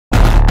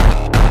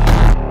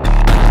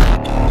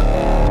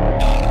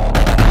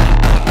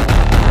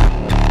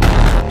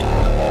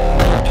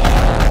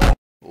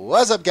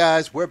What's up,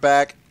 guys? We're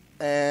back,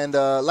 and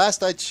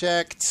last I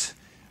checked,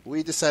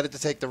 we decided to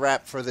take the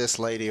rap for this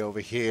lady over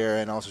here,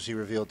 and also she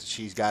revealed that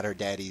she's got her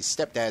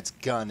stepdad's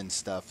gun and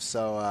stuff,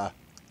 so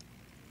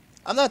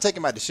I'm not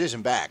taking my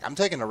decision back. I'm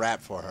taking the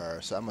rap for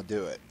her, so I'm gonna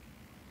do it.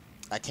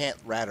 I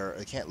can't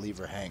leave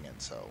her hanging,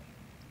 so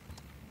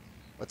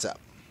what's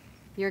up?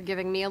 You're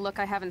giving me a look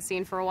I haven't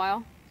seen for a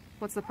while?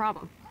 What's the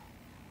problem?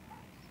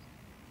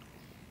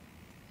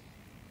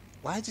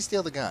 Why'd you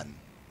steal the gun?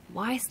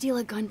 Why steal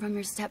a gun from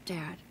your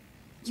stepdad?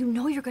 You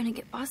know you're gonna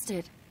get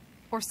busted.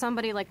 Or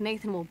somebody like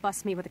Nathan will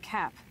bust me with a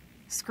cap.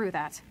 Screw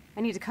that. I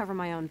need to cover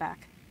my own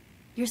back.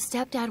 Your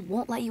stepdad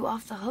won't let you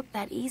off the hook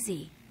that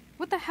easy.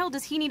 What the hell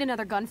does he need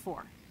another gun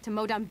for? To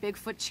mow down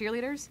Bigfoot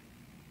cheerleaders?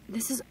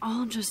 This is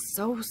all just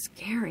so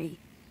scary.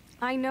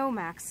 I know,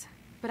 Max.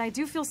 But I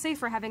do feel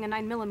safer having a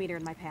 9mm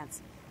in my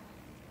pants.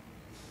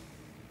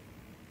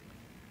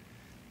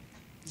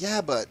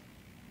 Yeah, but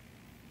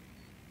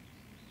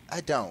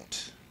I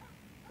don't.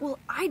 Well,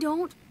 I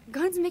don't.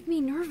 Guns make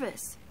me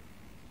nervous.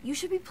 You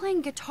should be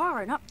playing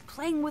guitar, not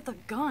playing with a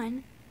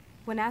gun.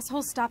 When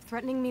assholes stop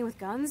threatening me with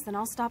guns, then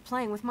I'll stop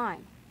playing with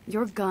mine.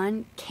 Your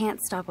gun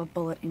can't stop a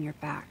bullet in your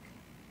back.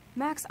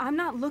 Max, I'm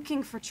not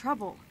looking for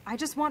trouble. I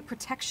just want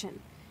protection.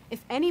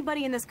 If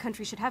anybody in this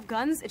country should have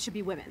guns, it should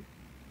be women.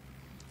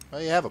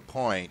 Well, you have a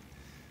point.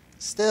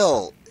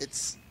 Still,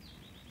 it's...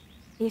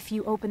 If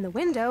you open the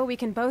window, we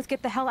can both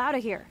get the hell out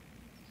of here.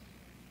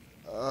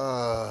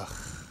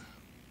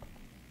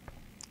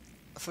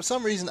 For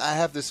some reason, I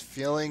have this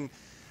feeling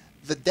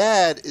the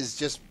dad is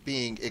just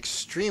being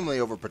extremely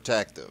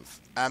overprotective.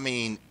 I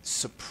mean,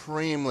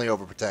 supremely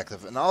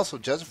overprotective. And also,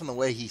 judging from the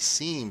way he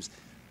seems,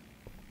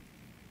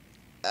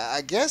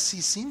 I guess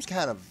he seems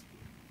kind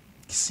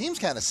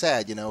of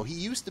sad, you know. He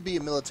used to be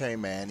a military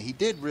man. He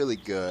did really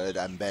good,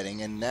 I'm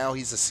betting, and now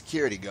he's a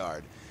security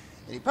guard.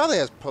 And he probably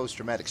has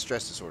post-traumatic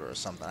stress disorder or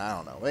something. I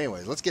don't know.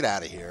 Anyways, let's get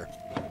out of here.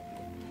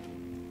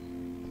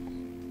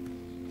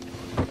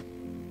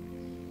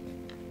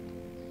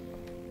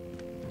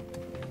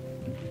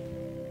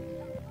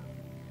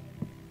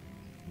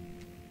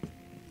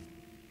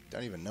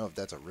 Don't even know if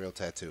that's a real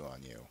tattoo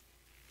on you.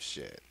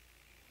 Shit.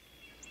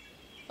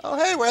 Oh,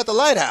 hey, we're at the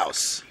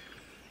lighthouse.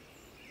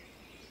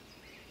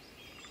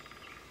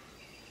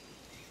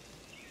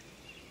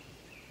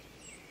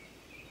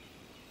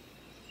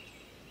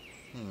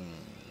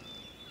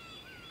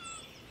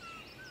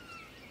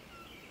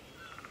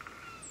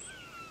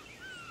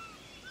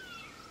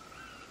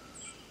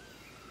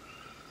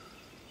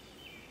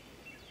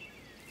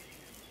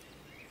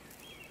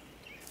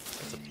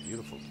 That's a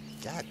beautiful...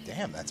 God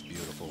damn, that's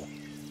beautiful.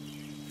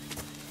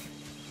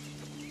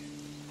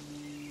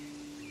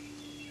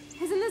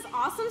 Isn't this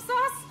awesome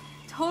sauce?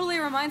 Totally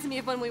reminds me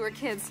of when we were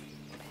kids.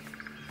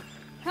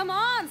 Come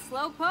on,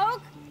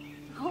 Slowpoke!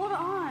 Hold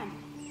on.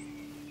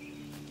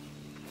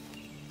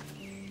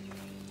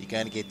 You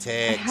gotta get I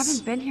tags.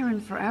 haven't been here in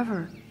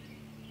forever.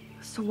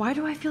 So why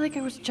do I feel like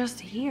I was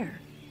just here?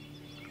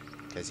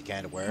 Because you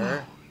kinda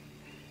were.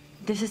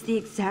 This is the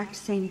exact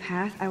same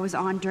path I was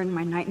on during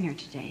my nightmare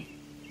today.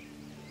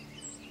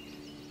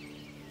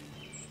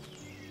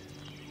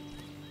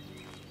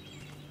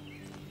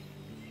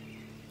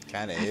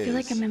 Kinda I is. feel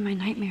like I'm in my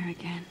nightmare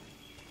again.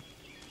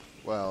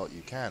 Well,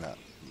 you kinda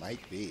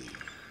might be.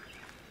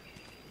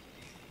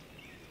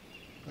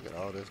 Look at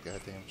all this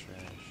goddamn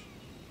trash.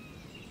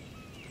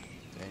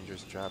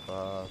 Dangerous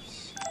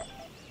drop-offs.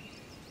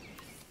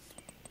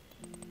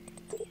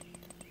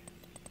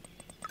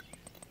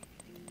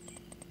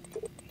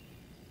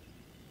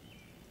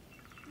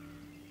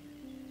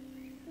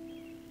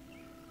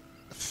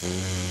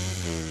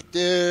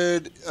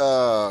 Dude,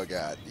 oh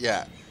god,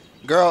 yeah.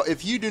 Girl,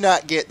 if you do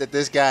not get that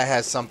this guy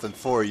has something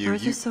for you,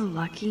 Birds are so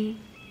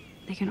lucky,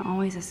 they can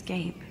always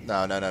escape.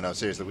 No,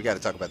 seriously, we got to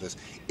talk about this.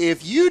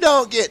 If you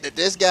don't get that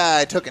this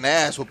guy took an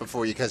ass whooping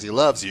for you because he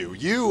loves you,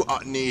 you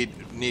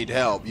need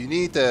help.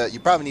 You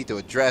probably need to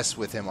address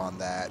with him on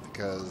that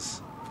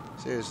because,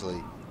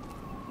 seriously.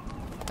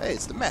 Hey,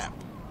 it's the map.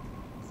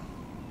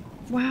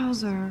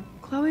 Wowzer,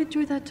 Chloe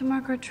drew that to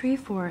mark our tree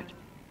fort,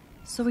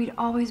 so we'd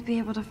always be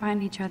able to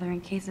find each other in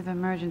case of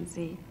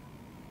emergency.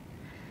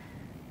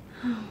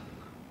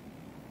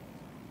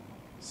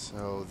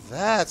 So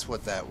that's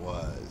what that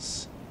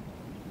was.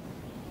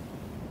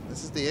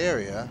 This is the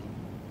area.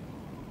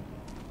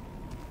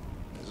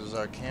 This was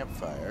our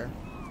campfire.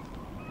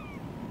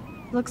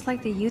 Looks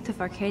like the youth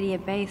of Arcadia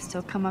Bay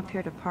still come up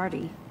here to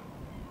party.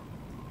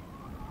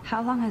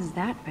 How long has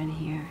that been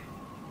here?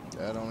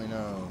 God only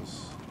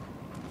knows.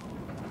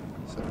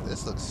 So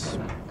this looks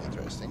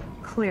interesting.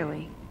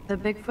 Clearly, the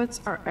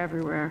Bigfoots are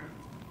everywhere.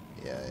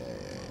 Yeah.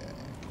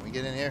 Can we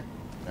get in here?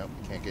 Nope,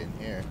 we can't get in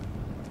here.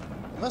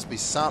 There must be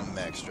something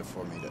extra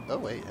for me to... Oh,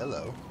 wait,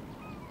 hello.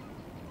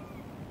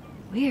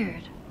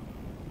 Weird.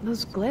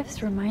 Those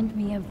glyphs remind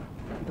me of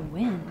the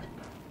wind.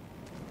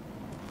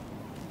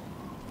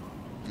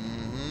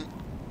 Mm-hmm.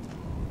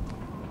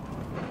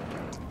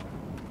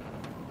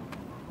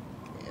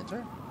 Can we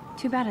enter?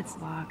 Too bad it's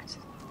locked.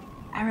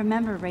 I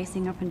remember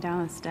racing up and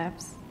down the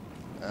steps.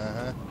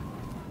 Uh-huh.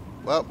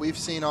 Well, we've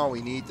seen all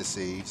we need to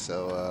see,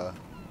 so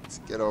let's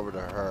get over to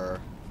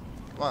her.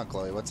 Come on,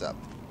 Chloe, what's up?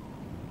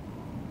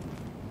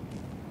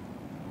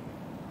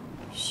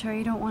 Sure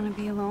you don't want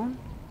to be alone?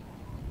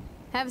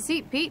 Have a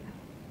seat, Pete.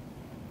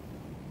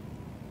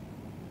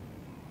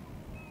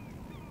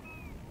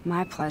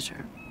 My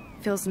pleasure.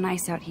 Feels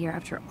nice out here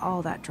after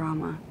all that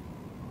drama.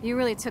 You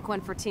really took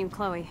one for Team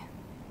Chloe.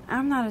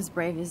 I'm not as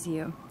brave as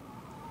you.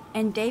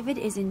 And David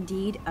is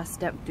indeed a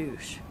step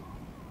douche.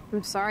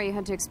 I'm sorry you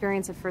had to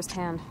experience it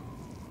firsthand.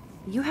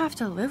 You have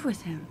to live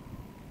with him.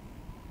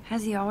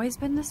 Has he always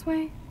been this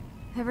way?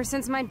 Ever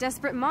since my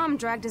desperate mom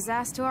dragged his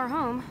ass to our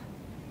home,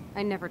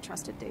 I never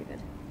trusted David.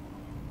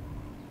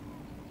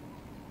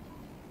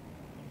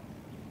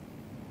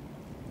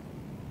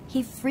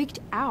 He freaked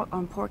out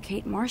on poor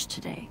Kate Marsh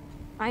today.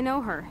 I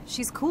know her.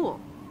 She's cool.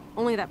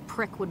 Only that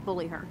prick would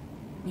bully her.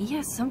 He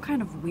has some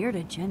kind of weird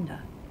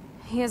agenda.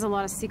 He has a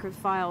lot of secret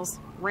files.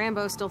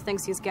 Rambo still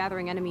thinks he's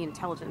gathering enemy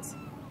intelligence.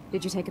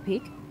 Did you take a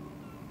peek?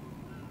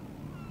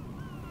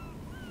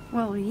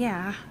 Well,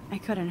 yeah, I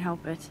couldn't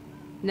help it.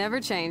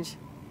 Never change.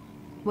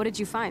 What did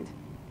you find?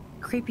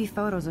 Creepy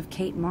photos of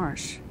Kate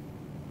Marsh.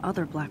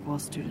 Other Blackwell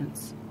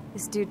students.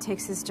 This dude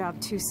takes his job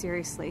too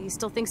seriously. He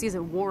still thinks he's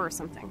at war or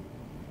something.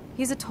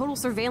 He's a total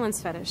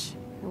surveillance fetish.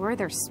 Where are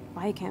there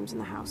spy cams in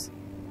the house?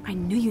 I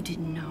knew you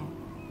didn't know.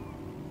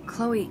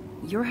 Chloe,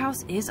 your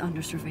house is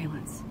under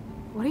surveillance.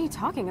 What are you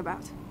talking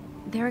about?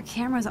 There are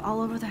cameras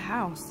all over the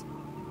house.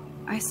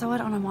 I saw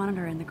it on a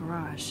monitor in the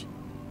garage.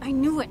 I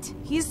knew it!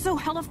 He's so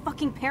hella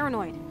fucking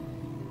paranoid!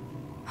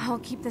 I'll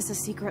keep this a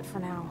secret for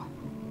now.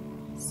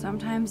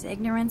 Sometimes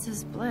ignorance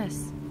is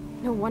bliss.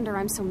 No wonder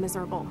I'm so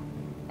miserable.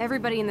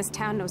 Everybody in this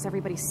town knows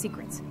everybody's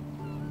secrets.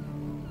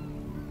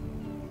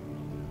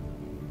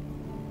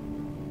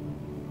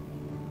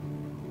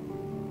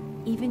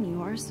 Even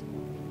yours?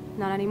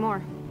 Not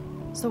anymore.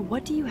 So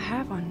what do you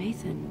have on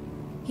Nathan?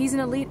 He's an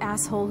elite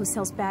asshole who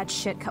sells bad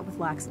shit cut with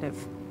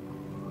laxative.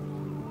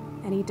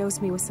 And he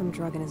dosed me with some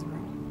drug in his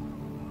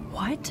room.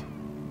 What?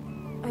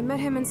 I met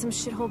him in some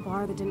shithole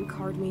bar that didn't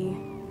card me.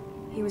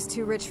 He was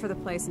too rich for the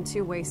place and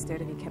too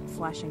wasted, and he kept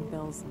flashing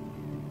bills.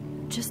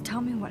 Just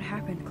tell me what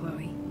happened,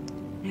 Chloe.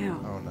 Now.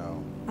 Oh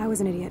no. I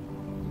was an idiot.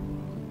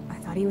 I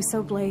thought he was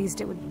so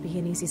blazed it would be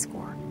an easy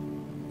score.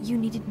 You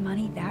needed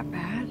money that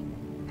bad?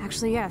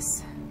 Actually,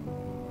 yes.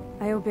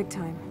 I owe big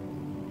time.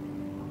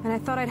 And I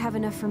thought I'd have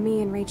enough for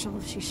me and Rachel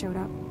if she showed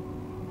up.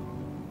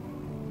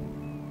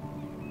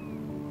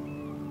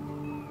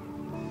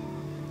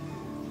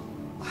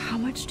 How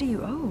much do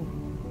you owe?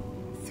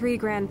 $3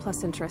 grand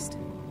plus interest.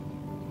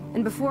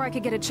 And before I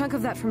could get a chunk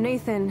of that from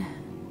Nathan,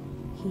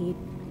 he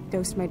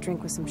dosed my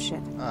drink with some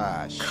shit.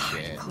 Ah,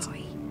 shit. God,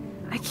 Chloe.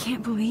 I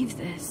can't believe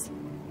this.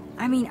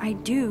 I mean, I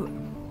do.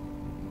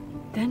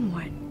 Then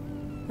what?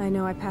 I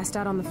know I passed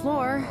out on the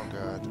floor. Oh,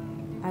 God.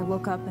 I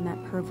woke up and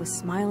that perv was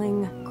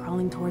smiling,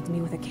 crawling towards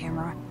me with a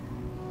camera.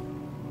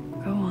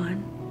 Go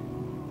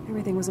on.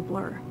 Everything was a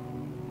blur.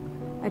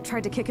 I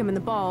tried to kick him in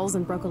the balls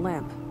and broke a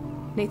lamp.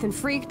 Nathan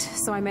freaked,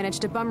 so I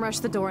managed to bum rush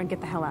the door and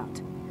get the hell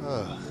out.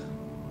 Ugh.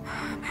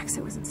 Max,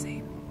 it was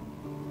insane.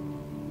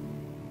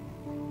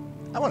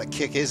 I want to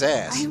kick his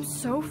ass. I am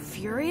so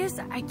furious,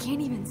 I can't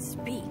even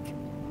speak.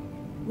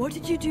 What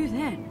did you do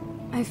then?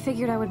 I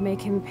figured I would make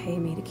him pay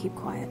me to keep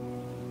quiet.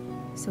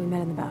 So we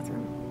met in the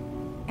bathroom.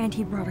 And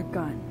he brought a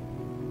gun.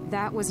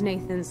 That was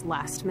Nathan's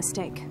last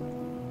mistake.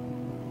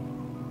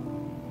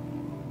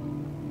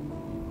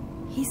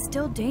 He's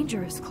still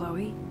dangerous,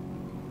 Chloe.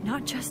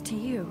 Not just to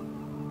you.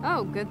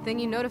 Oh, good thing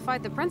you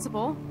notified the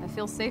principal. I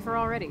feel safer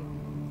already.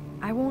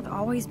 I won't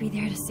always be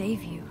there to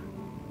save you.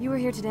 You were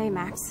here today,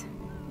 Max.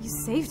 You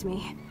saved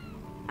me.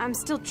 I'm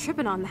still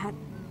tripping on that.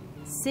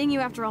 Seeing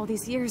you after all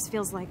these years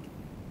feels like...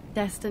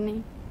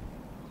 Destiny.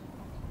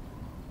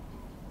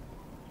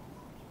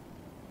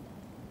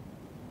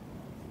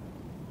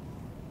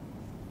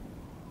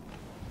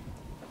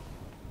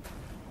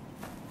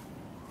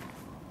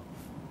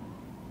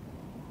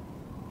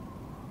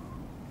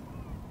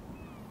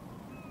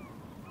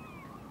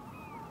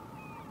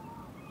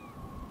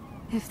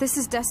 If this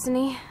is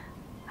destiny,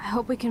 I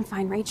hope we can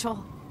find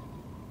Rachel.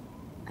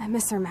 I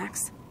miss her,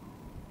 Max.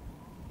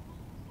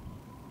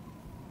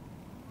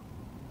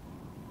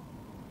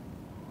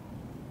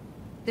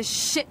 This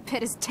shit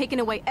pit has taken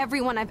away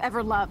everyone I've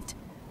ever loved.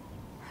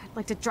 I'd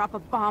like to drop a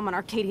bomb on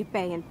Arcadia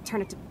Bay and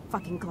turn it to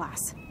fucking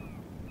glass.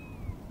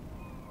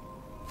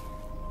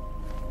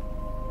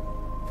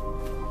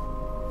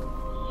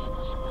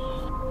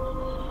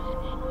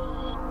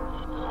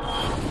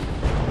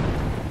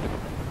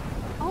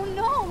 Oh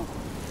no!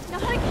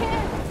 Not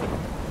again!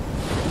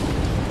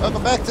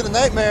 Welcome back to the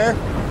nightmare.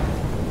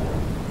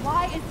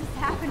 Why is this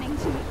happening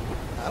to me?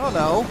 I don't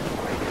know.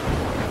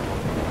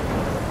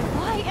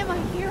 Why am I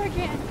here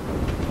again?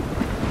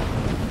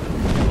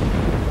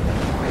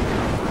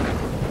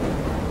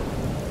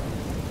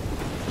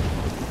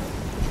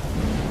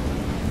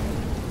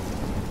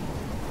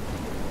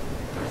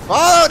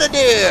 Follow the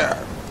deer.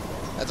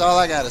 That's all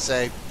I gotta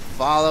say.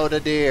 Follow the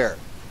deer.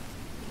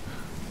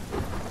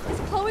 Is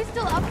Chloe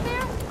still up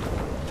there?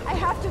 I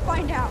have to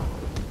find out.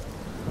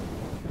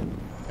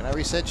 Can I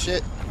reset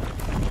shit?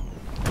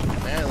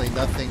 Apparently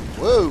nothing.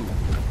 Whoa!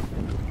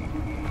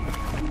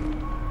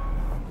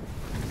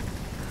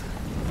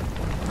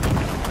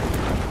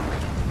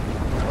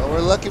 Well,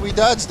 we're lucky we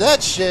dodged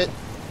that shit.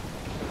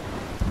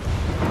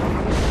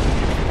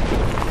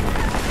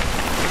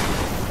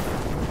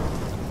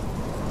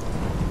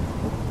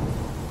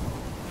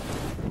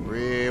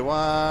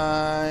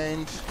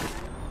 Rewind.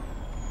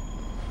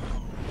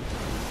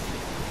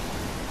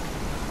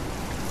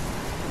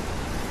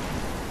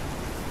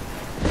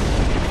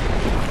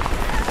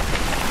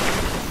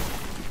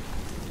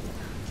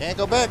 Can't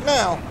go back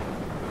now.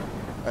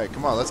 Alright,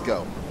 come on, let's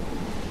go.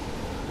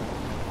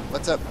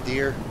 What's up,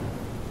 dear?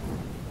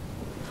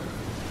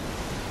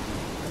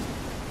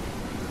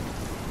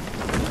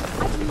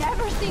 I've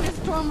never seen a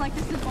storm like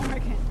this in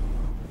Oregon.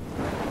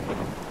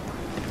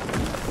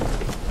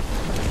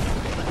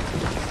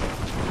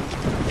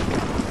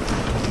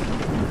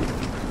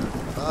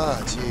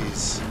 Ah,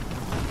 jeez.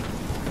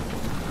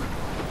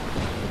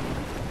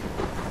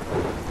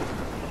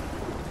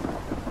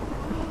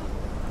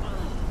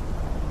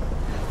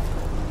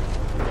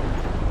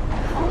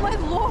 Oh my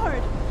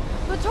lord!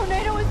 The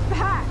tornado is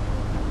back!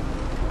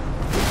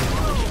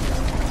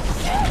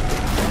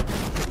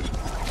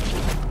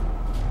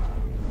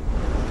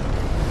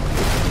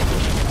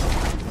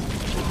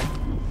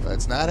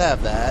 Let's not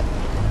have that.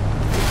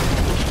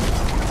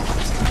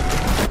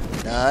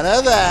 None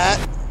of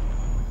that.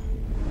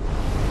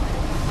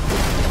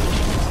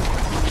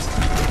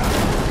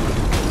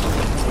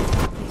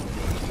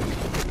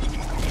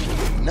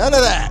 None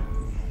of that.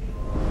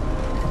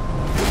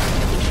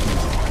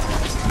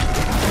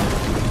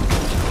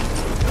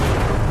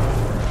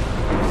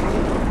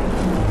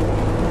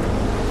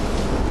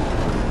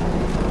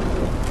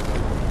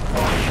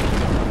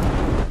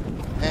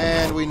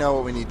 And we know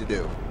what we need to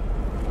do.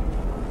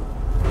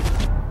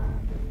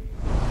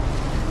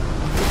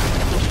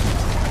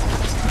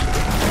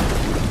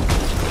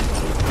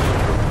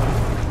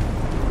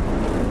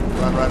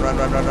 Run, run, run,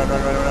 run, run, run, run, run,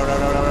 run, run,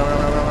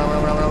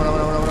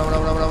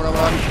 run, run, run,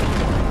 run.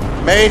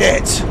 Made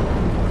it!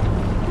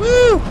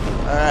 Woo!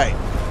 Alright.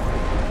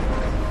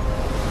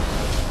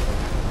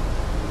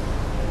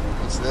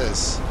 What's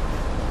this?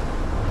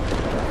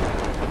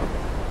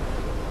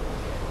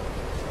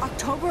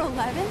 October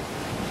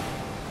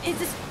 11th? Is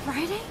this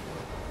Friday?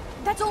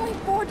 That's only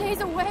 4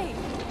 days away.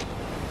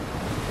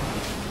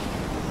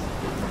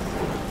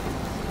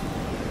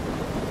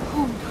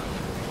 Oh no.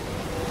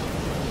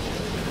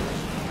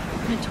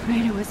 The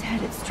tornado is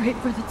headed straight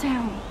for the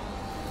town.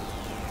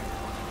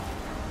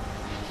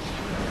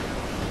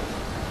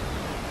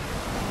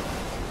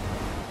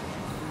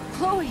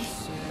 Chloe,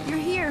 you're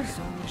here.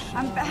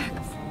 I'm back.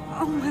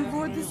 Oh my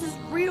lord, this is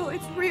real.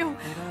 It's real.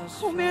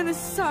 Oh man, this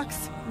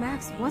sucks.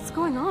 Max, what's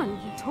going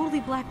on? You totally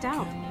blacked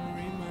out.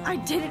 I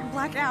didn't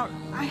black out.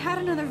 I had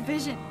another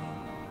vision.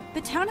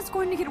 The town is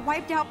going to get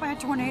wiped out by a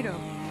tornado.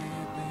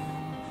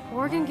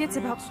 Oregon gets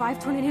about 5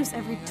 tornadoes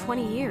every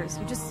 20 years.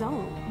 You just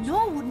zoned.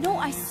 No,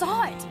 I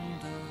saw it.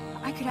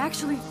 I could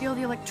actually feel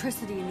the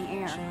electricity in the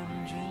air.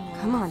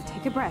 Come on,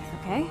 take a breath,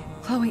 okay?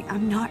 Chloe,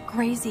 I'm not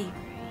crazy.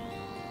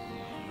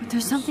 But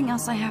there's something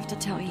else I have to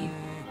tell you.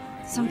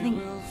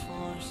 Something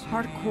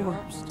hardcore.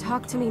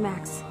 Talk to me,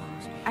 Max.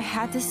 I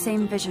had this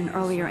same vision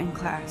earlier in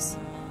class.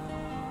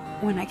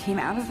 When I came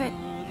out of it,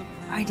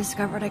 I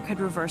discovered I could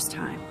reverse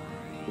time.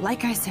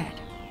 Like I said,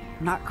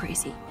 not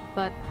crazy.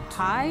 But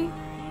high,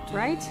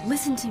 right?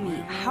 Listen to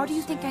me. How do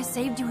you think I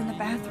saved you in the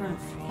bathroom?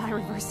 By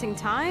reversing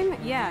time?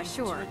 Yeah,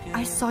 sure.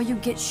 I saw you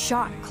get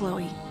shot,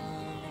 Chloe.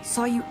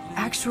 Saw you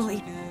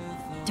actually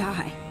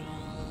die.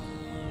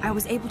 I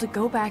was able to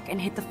go back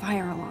and hit the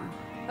fire alarm.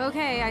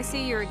 Okay, I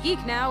see you're a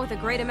geek now with a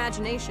great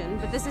imagination,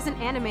 but this isn't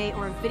anime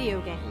or a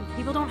video game.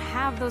 People don't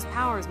have those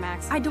powers,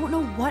 Max. I don't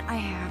know what I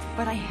have,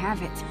 but I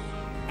have it.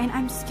 And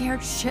I'm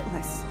scared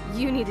shitless.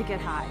 You need to get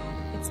high.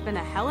 It's been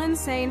a hell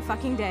insane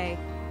fucking day.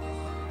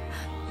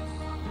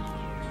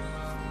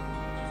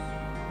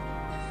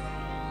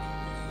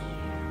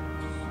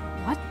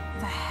 What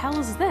the hell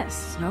is this?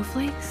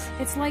 Snowflakes?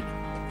 It's like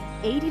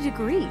 80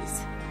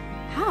 degrees.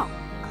 How?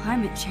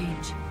 Climate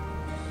change.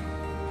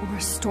 Or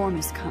a storm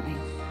is coming.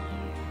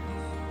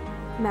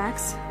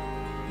 Max,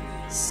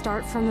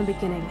 start from the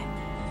beginning.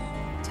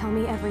 Tell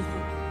me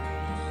everything.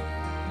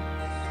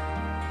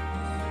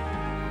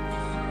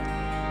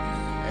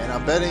 And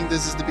I'm betting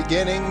this is the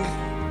beginning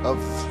of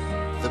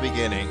the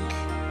beginning.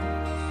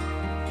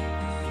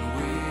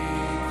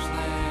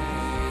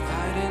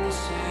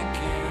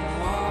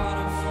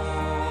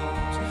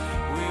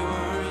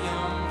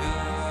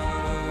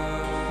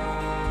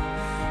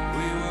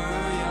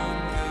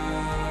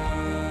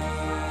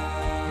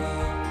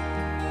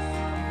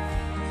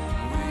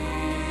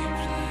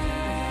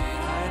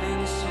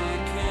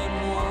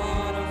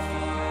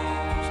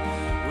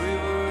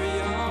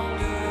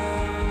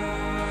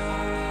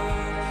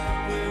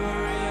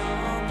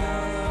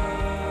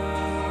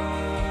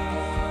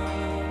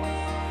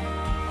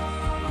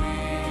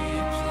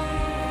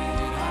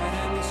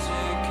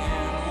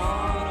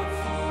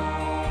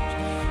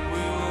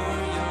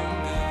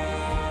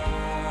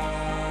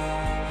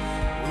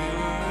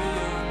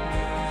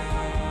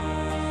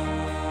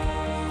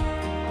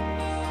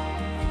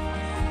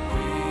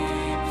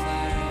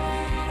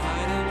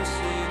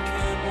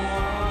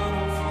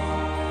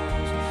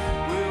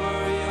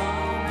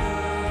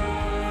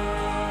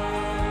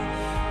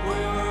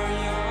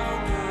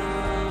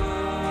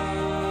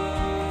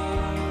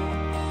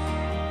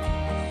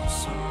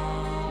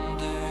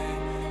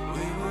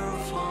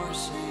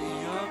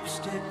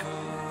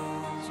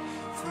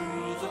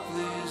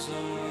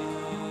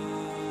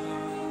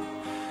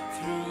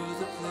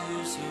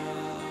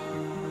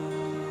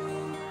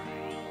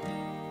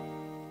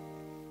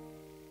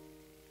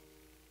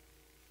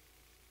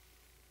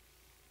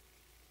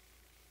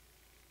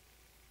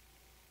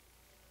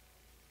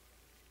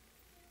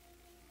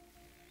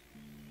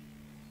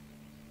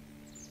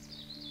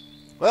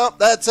 Well,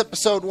 that's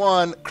episode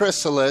 1,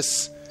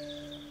 Chrysalis,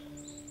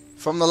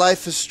 from the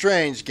Life is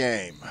Strange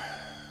game.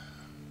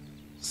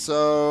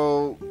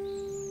 So,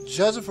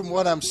 judging from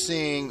what I'm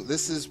seeing,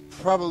 this is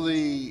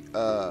probably,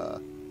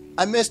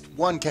 I missed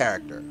one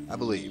character, I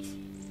believe.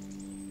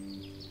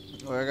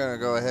 We're gonna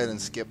go ahead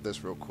and skip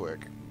this real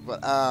quick.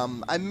 But,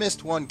 I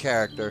missed one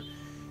character.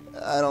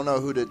 I don't know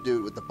who the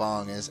dude with the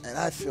bong is, and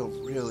I feel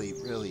really,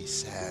 really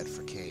sad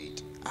for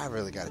Kate. I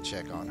really gotta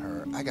check on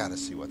her. I gotta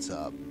see what's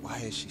up. Why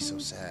is she so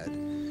sad?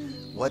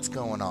 What's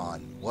going on?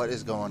 What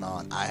is going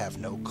on? I have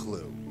no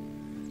clue.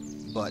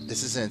 But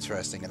this is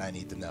interesting, and I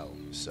need to know.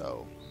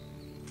 So,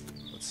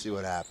 let's see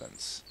what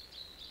happens.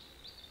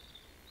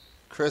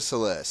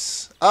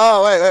 Chrysalis.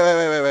 Oh,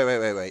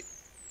 wait.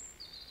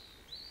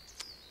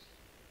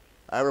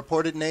 I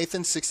reported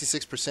Nathan,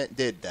 66%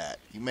 did that.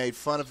 You made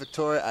fun of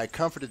Victoria, I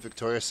comforted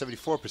Victoria,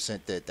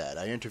 74% did that.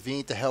 I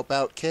intervened to help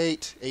out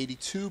Kate,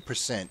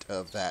 82%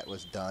 of that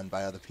was done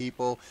by other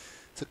people.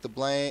 Took the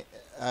blame,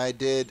 I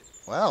did,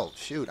 well,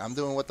 shoot, I'm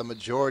doing what the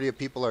majority of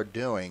people are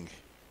doing.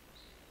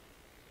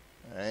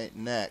 Alright,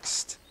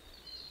 next.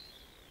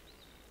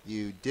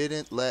 You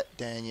didn't let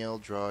Daniel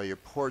draw your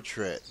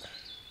portrait.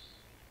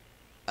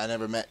 I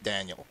never met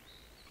Daniel.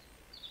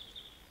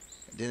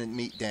 I didn't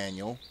meet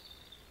Daniel.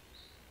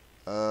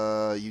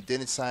 You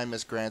didn't sign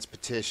Miss Grant's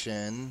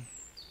petition,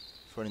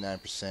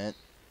 49%.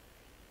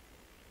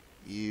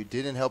 You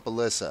didn't help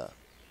Alyssa.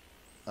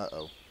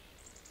 Uh-oh.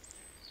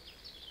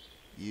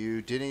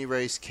 You didn't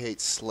erase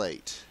Kate's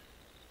slate.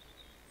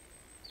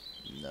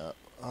 No.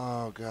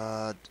 Oh,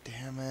 God.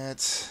 Damn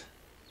it.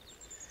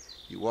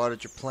 You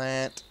watered your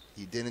plant.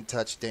 You didn't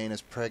touch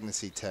Dana's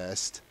pregnancy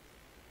test.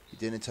 You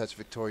didn't touch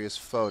Victoria's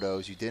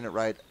photos. You didn't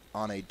write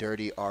on a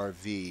dirty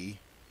RV.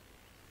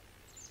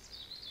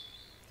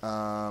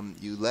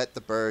 You let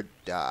the bird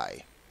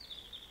die.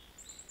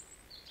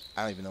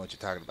 I don't even know what you're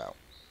talking about.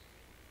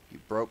 You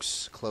broke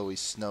Chloe's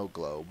snow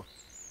globe.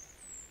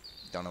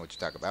 Don't know what you're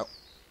talking about.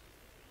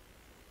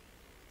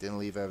 Didn't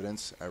leave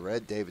evidence. I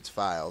read David's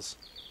files.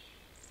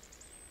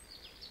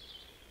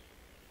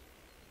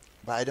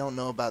 But I don't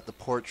know about the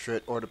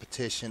portrait or the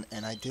petition,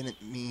 and I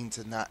didn't mean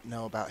to not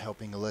know about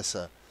helping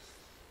Alyssa.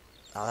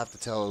 I'll have to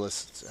tell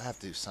Alyssa. I have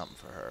to do something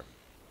for her.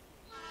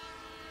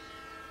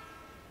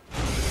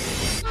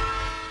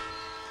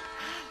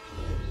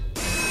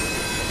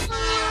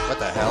 What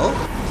the hell?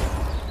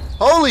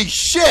 Holy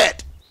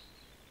shit!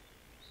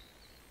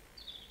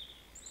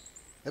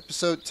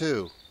 Episode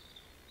 2.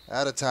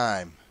 Out of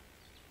time.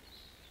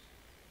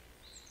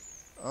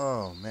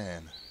 Oh,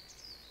 man.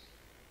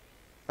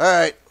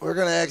 Alright, we're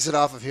going to exit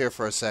off of here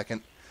for a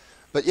second.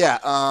 But yeah,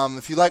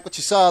 if you like what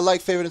you saw, like,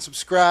 favorite, and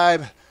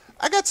subscribe.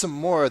 I got some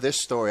more of this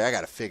story I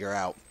got to figure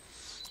out.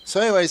 So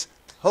anyways,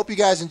 hope you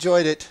guys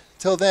enjoyed it.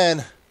 Till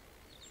then,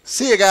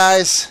 see you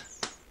guys.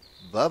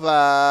 Bye-bye.